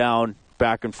up and down,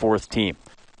 back and forth team.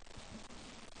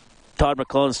 Todd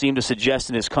McLellan seemed to suggest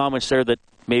in his comments there that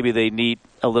maybe they need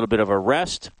a little bit of a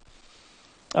rest.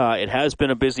 It has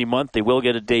been a busy month. They will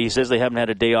get a day. He says they haven't had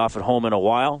a day off at home in a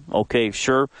while. Okay,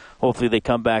 sure. Hopefully they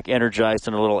come back energized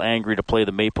and a little angry to play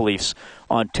the Maple Leafs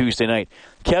on Tuesday night.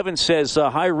 Kevin says,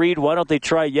 hi, Reed. Why don't they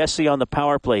try Yessi on the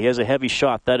power play? He has a heavy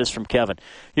shot. That is from Kevin.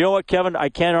 You know what, Kevin? I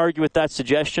can't argue with that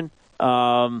suggestion.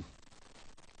 I'll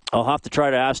have to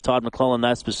try to ask Todd McLellan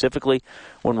that specifically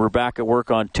when we're back at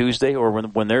work on Tuesday, or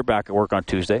when they're back at work on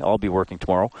Tuesday. I'll be working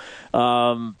tomorrow.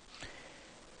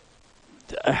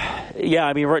 Yeah,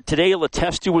 I mean, right, today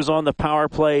Letestu was on the power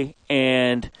play,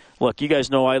 and look, you guys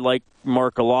know I like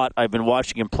Mark a lot. I've been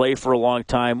watching him play for a long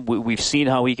time. We've seen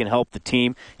how he can help the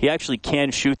team. He actually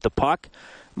can shoot the puck,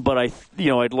 but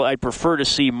I'd prefer to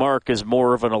see Mark as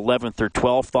more of an 11th or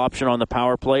 12th option on the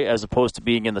power play as opposed to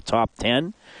being in the top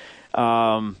 10.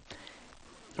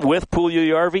 With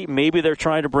Puljujarvi, maybe they're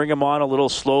trying to bring him on a little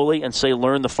slowly and say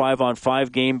learn the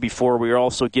 5-on-5 game before we are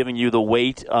also giving you the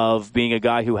weight of being a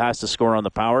guy who has to score on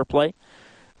the power play.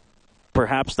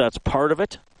 Perhaps that's part of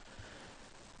it.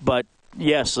 But,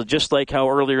 yes, so just like how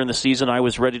earlier in the season I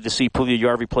was ready to see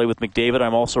Puljujarvi play with McDavid,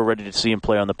 I'm also ready to see him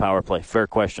play on the power play. Fair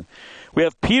question. We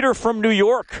have Peter from New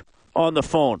York on the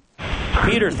phone.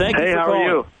 Peter, thank you for calling. Hey, how are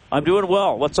you? I'm doing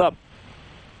well. What's up?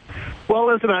 Well,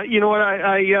 listen, you know what?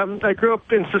 I grew up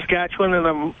in Saskatchewan, and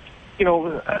I'm,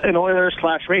 an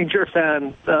Oilers/Ranger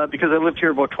fan because I lived here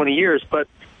about 20 years. But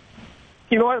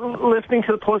you know what? Listening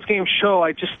to the post-game show,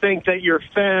 I just think that your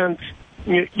fans,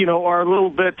 are a little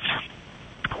bit.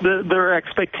 Their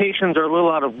expectations are a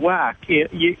little out of whack. In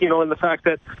the fact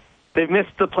that they've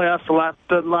missed the playoffs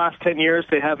the last 10 years.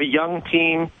 They have a young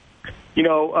team.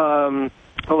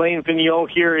 Alain Vigneault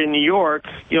here in New York,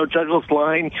 judgeless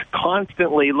line,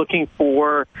 constantly looking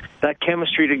for that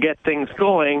chemistry to get things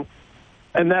going.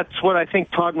 And that's what I think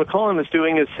Todd McLellan is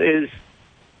doing is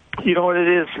you know what it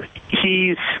is?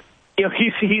 He's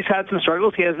had some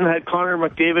struggles. He hasn't had Connor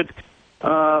McDavid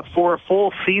for a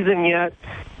full season yet.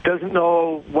 Doesn't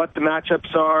know what the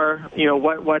matchups are,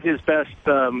 what his best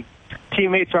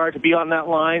teammates are to be on that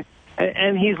line.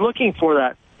 And he's looking for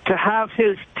that. To have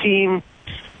his team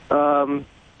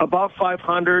above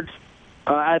 500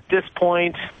 at this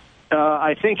point,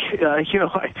 I think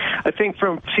I think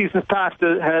from seasons past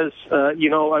has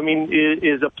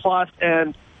is a plus,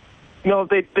 and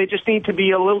they just need to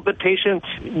be a little bit patient,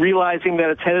 realizing that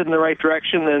it's headed in the right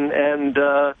direction, and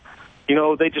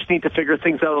they just need to figure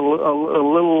things out a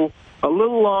little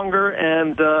longer,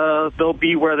 and they'll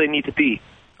be where they need to be.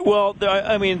 Well,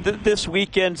 this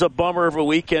weekend's a bummer of a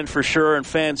weekend for sure, and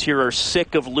fans here are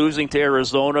sick of losing to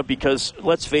Arizona because,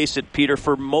 let's face it, Peter,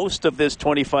 for most of this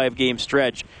 25-game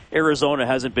stretch, Arizona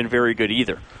hasn't been very good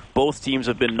either. Both teams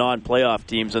have been non-playoff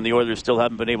teams, and the Oilers still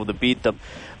haven't been able to beat them.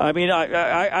 I mean,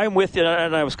 I'm with you,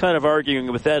 and I was kind of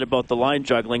arguing with Ed about the line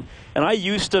juggling, and I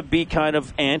used to be kind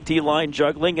of anti-line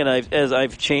juggling, and as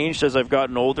I've changed as I've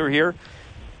gotten older here.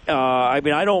 I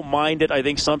don't mind it. I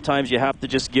think sometimes you have to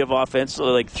just give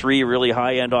like 3 really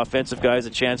high-end offensive guys a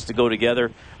chance to go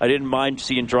together. I didn't mind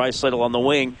seeing Draisaitl on the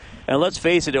wing. And let's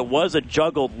face it, it was a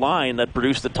juggled line that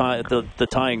produced the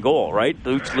tying goal, right?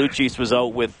 Lucic was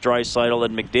out with Draisaitl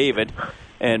and McDavid,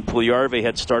 and Puljujarvi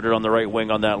had started on the right wing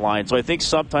on that line. So I think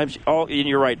sometimes, and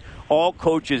you're right, all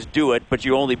coaches do it, but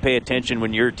you only pay attention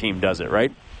when your team does it,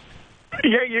 right?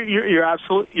 Yeah, you're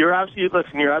absolutely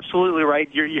right.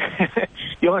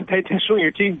 You only pay attention when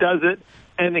your team does it,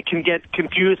 and it can get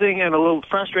confusing and a little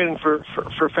frustrating for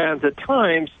fans at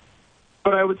times.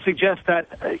 But I would suggest that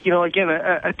again,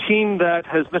 a team that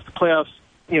has missed the playoffs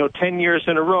 10 years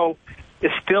in a row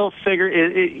is still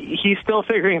he's still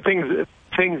figuring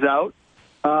things out.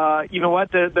 You know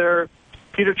what? They're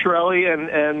Peter Chiarelli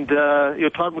and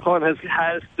Todd McLellan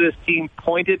has this team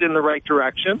pointed in the right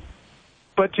direction.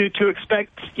 But to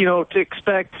expect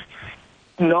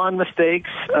non-mistakes,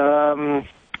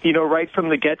 right from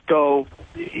the get-go,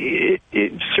 it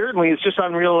certainly is just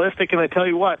unrealistic. And I tell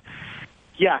you what,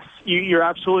 yes, you're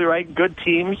absolutely right. Good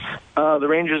teams, the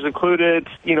Rangers included,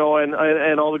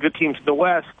 and all the good teams in the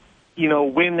West,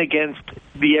 win against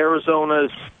the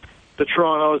Arizonas, the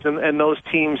Torontos, and those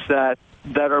teams that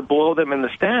are below them in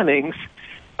the standings.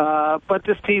 But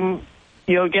this team,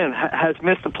 again, has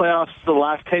missed the playoffs the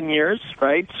last 10 years,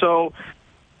 right? So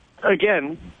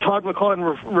again, Todd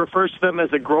McCullough refers to them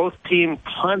as a growth team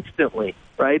constantly,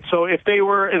 right? So if they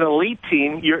were an elite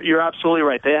team, you're absolutely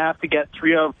right. They have to get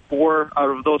 3 out of 4 out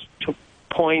of those 2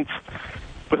 points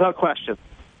without question.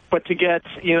 But to get,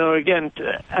 again,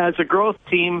 as a growth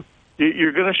team,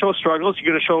 you're going to show struggles.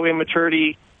 You're going to show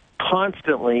immaturity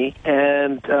constantly.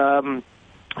 And,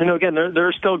 again,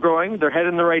 they're still growing. They're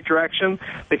heading in the right direction.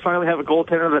 They finally have a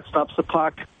goaltender that stops the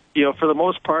puck, for the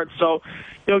most part. So,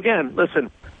 again,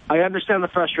 listen, I understand the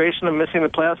frustration of missing the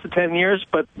playoffs for 10 years,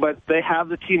 but they have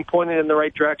the team pointed in the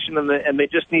right direction, and they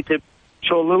just need to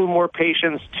show a little more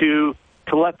patience to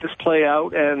let this play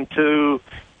out and to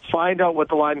find out what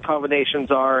the line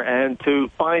combinations are and to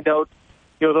find out,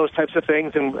 those types of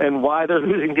things and why they're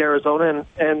losing to Arizona.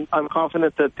 And I'm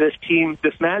confident that this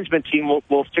management team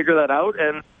will figure that out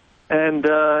and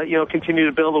continue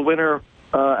to build a winner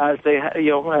as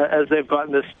they've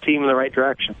gotten this team in the right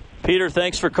direction. Peter,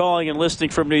 thanks for calling and listening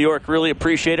from New York. Really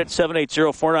appreciate it.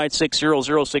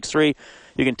 780-496-0063.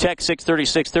 You can text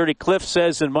 630-630. Cliff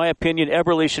says, in my opinion,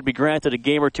 Eberle should be granted a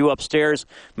game or 2 upstairs.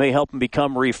 May help him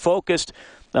become refocused.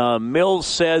 Mills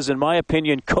says, in my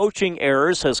opinion, coaching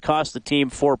errors has cost the team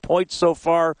 4 points so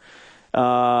far.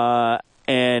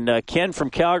 And Ken from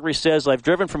Calgary says, I've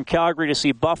driven from Calgary to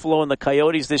see Buffalo and the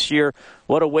Coyotes this year.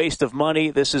 What a waste of money.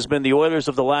 This has been the Oilers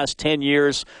of the last 10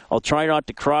 years. I'll try not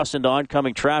to cross into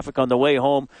oncoming traffic on the way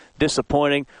home.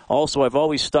 Disappointing. Also, I've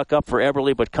always stuck up for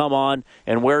Eberle, but come on.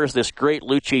 And where is this great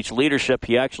Lucic leadership?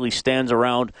 He actually stands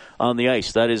around on the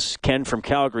ice. That is Ken from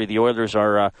Calgary. The Oilers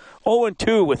are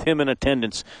 0-2 with him in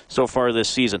attendance so far this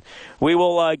season. We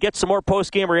will get some more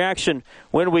post-game reaction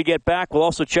when we get back. We'll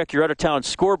also check your out-of-town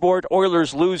scoreboard.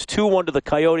 Oilers lose 2-1 to the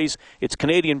Coyotes. It's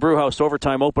Canadian Brewhouse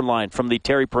Overtime Open Line from the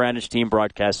Terry Peranich Team Broadcast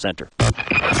Center.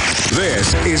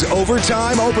 This is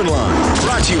Overtime Open Line,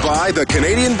 brought to you by the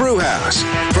Canadian Brewhouse.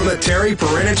 From the Terry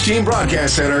Peranich Team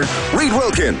Broadcast Center, Reed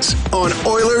Wilkins on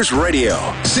Oilers Radio,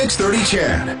 630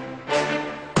 CHED.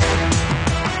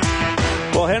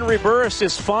 Well, Henry Burris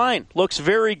is fine. Looks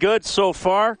very good so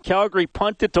far. Calgary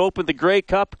punted to open the Grey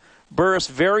Cup. Burris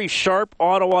very sharp.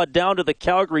 Ottawa down to the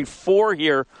Calgary 4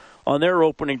 here on their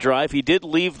opening drive. He did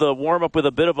leave the warm-up with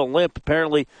a bit of a limp.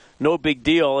 Apparently no big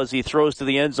deal as he throws to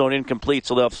the end zone incomplete,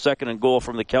 so they'll have 2nd and goal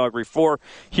from the Calgary 4.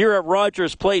 Here at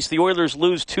Rogers Place, the Oilers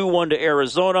lose 2-1 to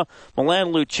Arizona. Milan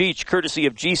Lucic, courtesy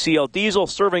of GCL Diesel,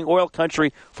 serving oil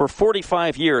country for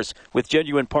 45 years with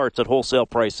genuine parts at wholesale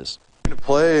prices. To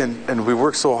play, and we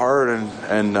work so hard,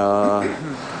 and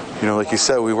like you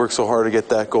said, we work so hard to get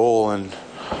that goal, and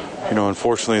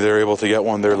unfortunately they're able to get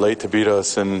one there late to beat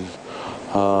us, and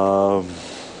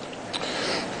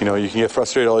you can get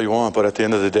frustrated all you want, but at the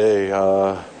end of the day,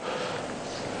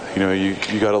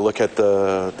 you got to look at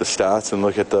the stats and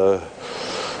look at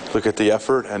the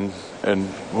effort, and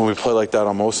when we play like that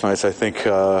on most nights, I think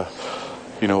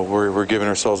we're giving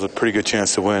ourselves a pretty good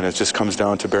chance to win. It just comes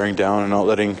down to bearing down and not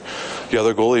letting the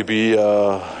other goalie be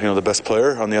the best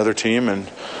player on the other team, and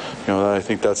I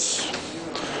think that's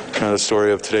kind of the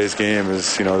story of today's game. Is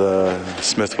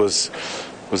Smith was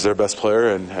their best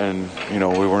player, and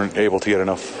we weren't able to get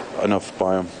enough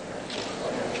by him.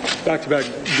 Back-to-back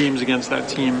games against that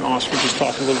team, Oscar just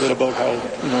talked a little bit about how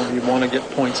you want to get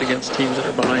points against teams that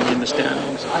are behind you in the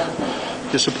standings.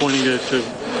 Disappointing to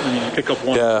pick up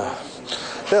one. Yeah,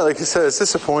 like you said, it's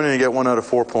disappointing to get 1 out of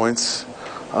 4 points.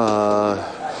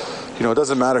 It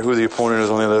doesn't matter who the opponent is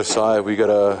on the other side. We got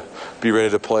to be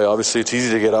ready to play. Obviously, it's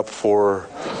easy to get up for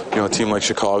a team like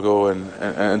Chicago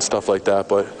and stuff like that,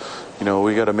 but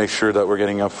we got to make sure that we're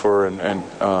getting up for and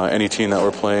any team that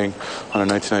we're playing on a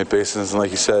night-to-night basis. And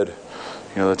like you said,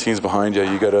 the teams behind you,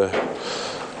 you got to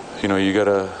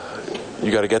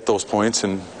get those points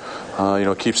and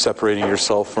keep separating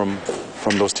yourself from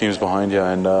those teams behind you.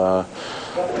 And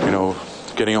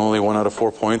getting only 1 out of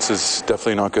 4 points is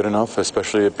definitely not good enough,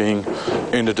 especially it being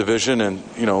in the division and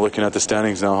looking at the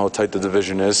standings now, how tight the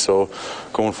division is. So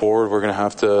going forward, we're going to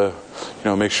have to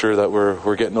make sure that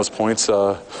we're getting those points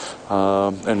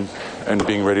and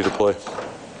being ready to play.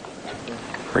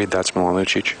 Reed, that's Milan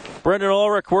Lucic. Brendan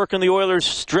Ulrich working the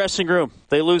Oilers' dressing room.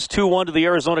 They lose 2-1 to the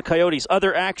Arizona Coyotes.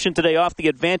 Other action today off the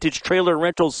Advantage Trailer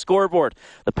Rentals scoreboard.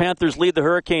 The Panthers lead the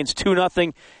Hurricanes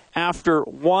 2-0 after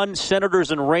 1.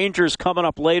 Senators and Rangers coming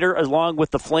up later, along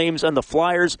with the Flames and the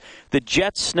Flyers. The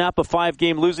Jets snap a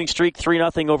 5-game losing streak,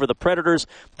 3-0 over the Predators.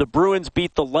 The Bruins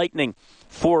beat the Lightning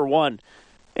 4-1.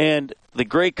 And the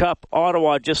Grey Cup,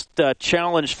 Ottawa just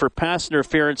challenged for pass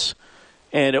interference,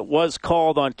 and it was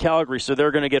called on Calgary, so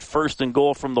they're going to get 1st and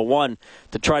goal from the 1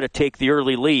 to try to take the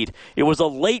early lead. It was a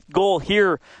late goal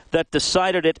here that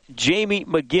decided it. Jamie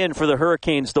McGinn for the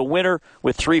Hurricanes, the winner,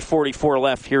 with 3:44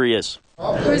 left. Here he is.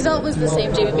 The result was the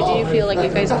same, Jamie, but do you feel like you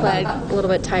guys played a little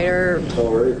bit tighter,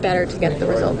 better to get the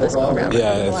result this go around?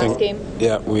 Yeah, I think.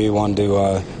 Yeah, we wanted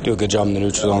to do a good job in the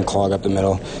neutral zone, clog up the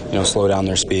middle, slow down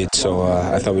their speed. So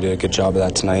I thought we did a good job of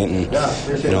that tonight, and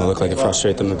it looked like it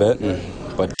frustrated them a bit.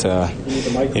 But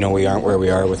we aren't where we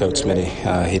are without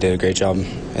Smitty. He did a great job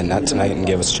in that tonight and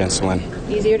gave us a chance to win.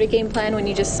 Easier to game plan when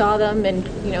you just saw them and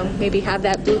maybe have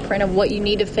that blueprint of what you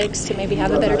need to fix to maybe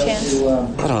have a better chance?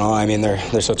 I don't know. I mean,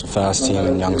 they're such a fast team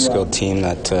and young, skilled team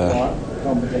that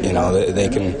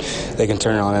they can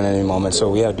turn it on at any moment. So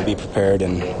we had to be prepared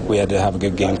and we had to have a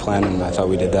good game plan, and I thought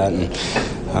we did that. And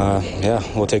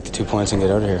we'll take the 2 points and get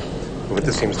out of here. With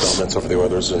this team's dominance over the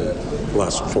Oilers in the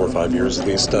last 4 or 5 years at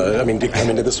least, did you come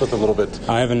into this with a little bit?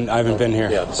 I haven't been here,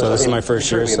 so this is my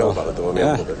first year. Know about it though. A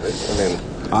little bit,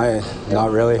 right?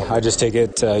 Not really. I just take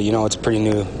it, it's a pretty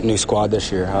new squad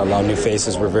this year. A lot of new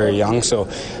faces. We're very young, so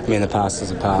the past is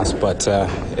the past. But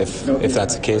if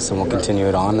that's the case, then we'll continue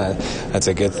it on. That's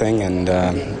a good thing, and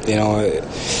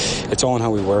it's all in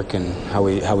how we work and how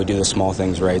we do the small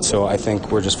things right. So I think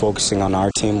we're just focusing on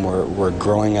our team. We're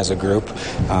growing as a group.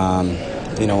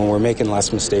 We're making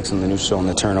less mistakes in the neutral and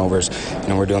the turnovers.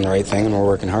 We're doing the right thing and we're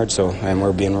working hard. And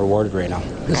we're being rewarded right now.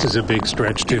 This is a big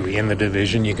stretch too. In the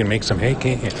division, you can make some hay,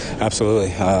 can't you? Absolutely.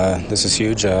 This is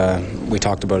huge. We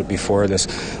talked about it before, this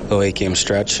little 8-game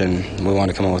stretch, and we want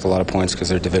to come up with a lot of points because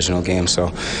they're divisional games.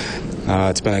 So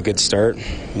it's been a good start.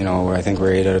 I think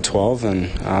we're 8 out of 12 and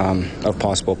of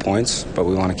possible points, but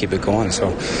we want to keep it going.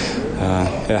 So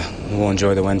we'll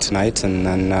enjoy the win tonight and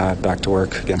then back to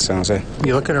work against San Jose.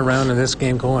 You looking around in this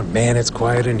game going, man, it's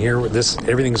quiet in here.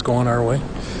 Everything's going our way.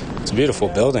 It's a beautiful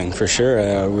building for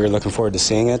sure. We were looking forward to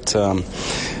seeing it.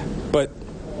 But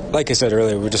like I said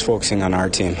earlier, we're just focusing on our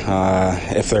team.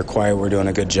 If they're quiet, we're doing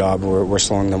a good job. We're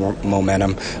slowing the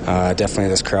momentum. Definitely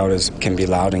this crowd can be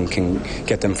loud and can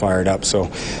get them fired up. So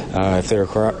if they were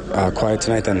quiet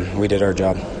tonight, then we did our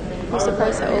job. I'm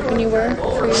surprised how open you were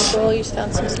for your goal. You just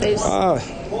found some space.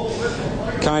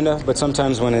 Kind of, but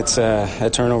sometimes when it's a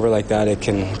turnover like that,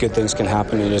 good things can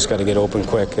happen. You just got to get open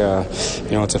quick.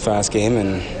 It's a fast game,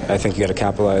 and I think you got to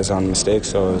capitalize on mistakes.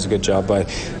 So it was a good job by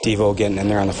Devo getting in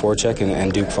there on the forecheck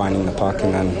and Duke finding the puck,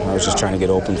 and then I was just trying to get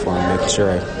open for him, making sure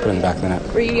I put him back in the net.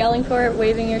 Were you yelling for it,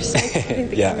 waving your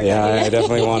stick? Yeah, I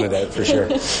definitely wanted it for sure.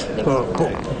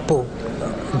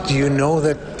 Do you know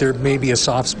that there may be a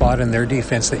soft spot in their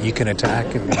defense that you can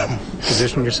attack and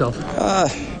position yourself? I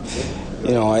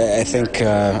think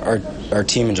our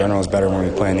team in general is better when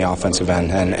we play in the offensive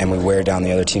end and we wear down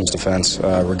the other team's defense.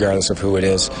 Regardless of who it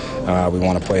is, we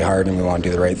want to play hard and we want to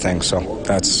do the right thing. So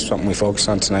that's something we focus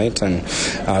on tonight and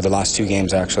the last 2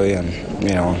 games actually. And,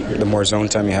 the more zone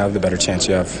time you have, the better chance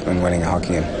you have in winning a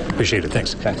hockey game. Appreciate it.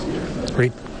 Thanks.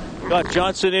 Great. Scott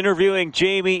Johnson interviewing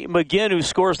Jamie McGinn, who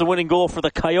scores the winning goal for the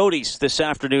Coyotes this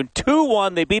afternoon.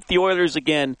 2-1. They beat the Oilers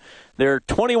again. They're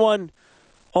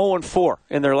 21-0-4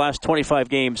 in their last 25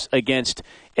 games against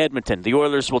Edmonton. The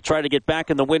Oilers will try to get back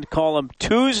in the win column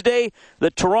Tuesday. The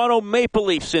Toronto Maple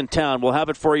Leafs in town. We'll have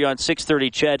it for you on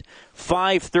 6:30 CHED.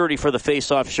 5:30 for the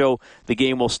face-off show. The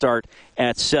game will start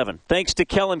at 7. Thanks to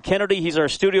Kellen Kennedy. He's our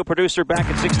studio producer back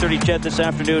at 6:30 CHED this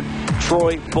afternoon.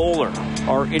 Troy Bowler,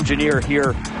 our engineer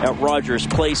here at Rogers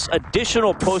Place.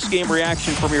 Additional post-game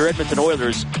reaction from your Edmonton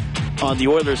Oilers on the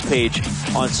Oilers page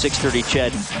on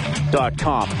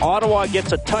 630ched.com. Ottawa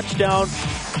gets a touchdown.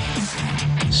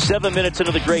 7 minutes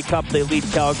into the Grey Cup, they lead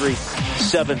Calgary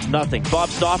 7-0. Bob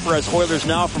Stauffer has Oilers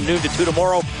Now from noon to 2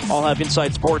 tomorrow. I'll have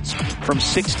Inside Sports from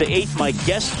 6 to 8. My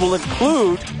guests will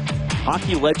include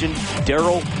hockey legend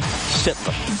Daryl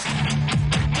Sittler.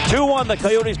 2-1, the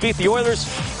Coyotes beat the Oilers.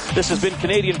 This has been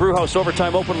Canadian Brewhouse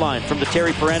Overtime Open Line from the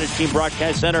Terry Paranych Team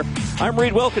Broadcast Center. I'm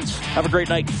Reed Wilkins. Have a great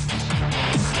night.